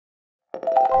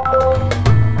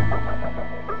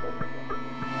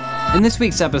In this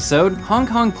week's episode, Hong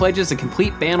Kong pledges a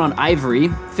complete ban on ivory,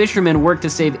 fishermen work to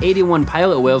save 81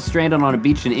 pilot whales stranded on a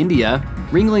beach in India,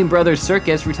 Ringling Brothers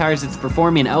Circus retires its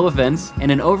performing elephants,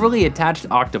 and an overly attached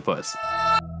octopus.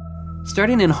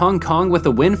 Starting in Hong Kong with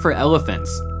a win for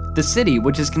elephants. The city,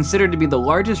 which is considered to be the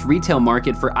largest retail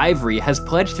market for ivory, has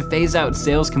pledged to phase out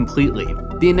sales completely.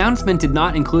 The announcement did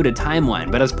not include a timeline,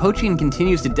 but as poaching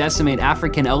continues to decimate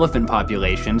African elephant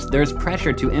populations, there is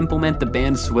pressure to implement the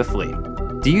ban swiftly.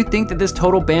 Do you think that this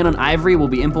total ban on ivory will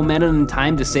be implemented in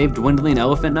time to save dwindling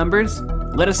elephant numbers?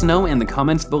 Let us know in the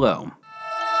comments below.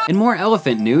 In more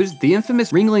elephant news, the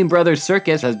infamous Ringling Brothers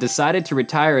Circus has decided to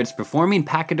retire its performing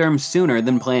pachyderms sooner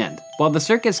than planned. While the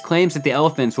circus claims that the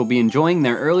elephants will be enjoying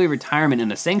their early retirement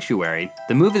in a sanctuary,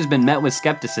 the move has been met with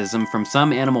skepticism from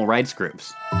some animal rights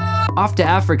groups. Off to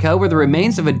Africa, where the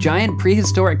remains of a giant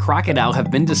prehistoric crocodile have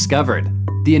been discovered.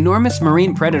 The enormous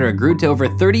marine predator grew to over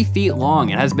 30 feet long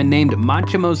and has been named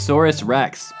Machamosaurus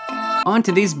rex. On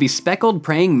to these bespeckled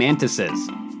praying mantises.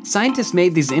 Scientists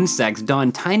made these insects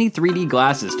don tiny 3D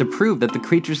glasses to prove that the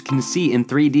creatures can see in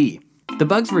 3D. The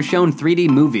bugs were shown 3D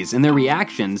movies and their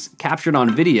reactions, captured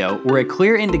on video, were a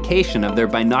clear indication of their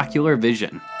binocular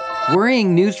vision.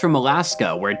 Worrying news from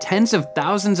Alaska, where tens of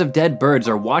thousands of dead birds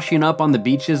are washing up on the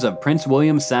beaches of Prince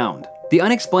William Sound. The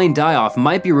unexplained die-off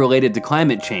might be related to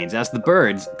climate change, as the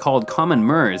birds, called common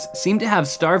murres, seem to have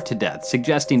starved to death,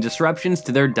 suggesting disruptions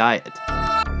to their diet.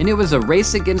 And it was a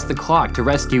race against the clock to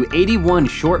rescue 81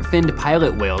 short-finned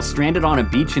pilot whales stranded on a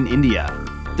beach in India.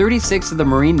 36 of the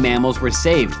marine mammals were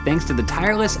saved thanks to the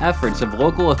tireless efforts of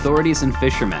local authorities and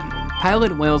fishermen.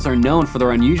 Pilot whales are known for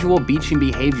their unusual beaching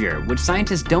behavior, which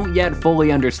scientists don't yet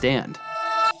fully understand.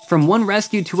 From one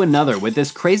rescue to another with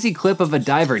this crazy clip of a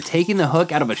diver taking the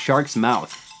hook out of a shark's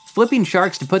mouth. Flipping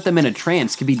sharks to put them in a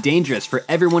trance can be dangerous for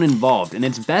everyone involved, and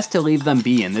it's best to leave them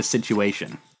be in this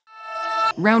situation.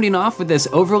 Rounding off with this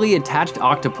overly attached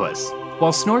octopus.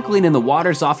 While snorkeling in the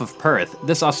waters off of Perth,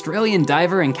 this Australian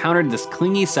diver encountered this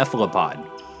clingy cephalopod.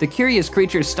 The curious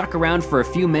creature stuck around for a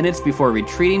few minutes before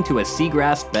retreating to a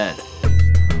seagrass bed.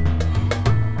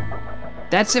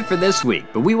 That's it for this week,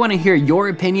 but we want to hear your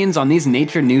opinions on these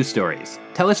nature news stories.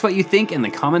 Tell us what you think in the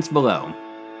comments below.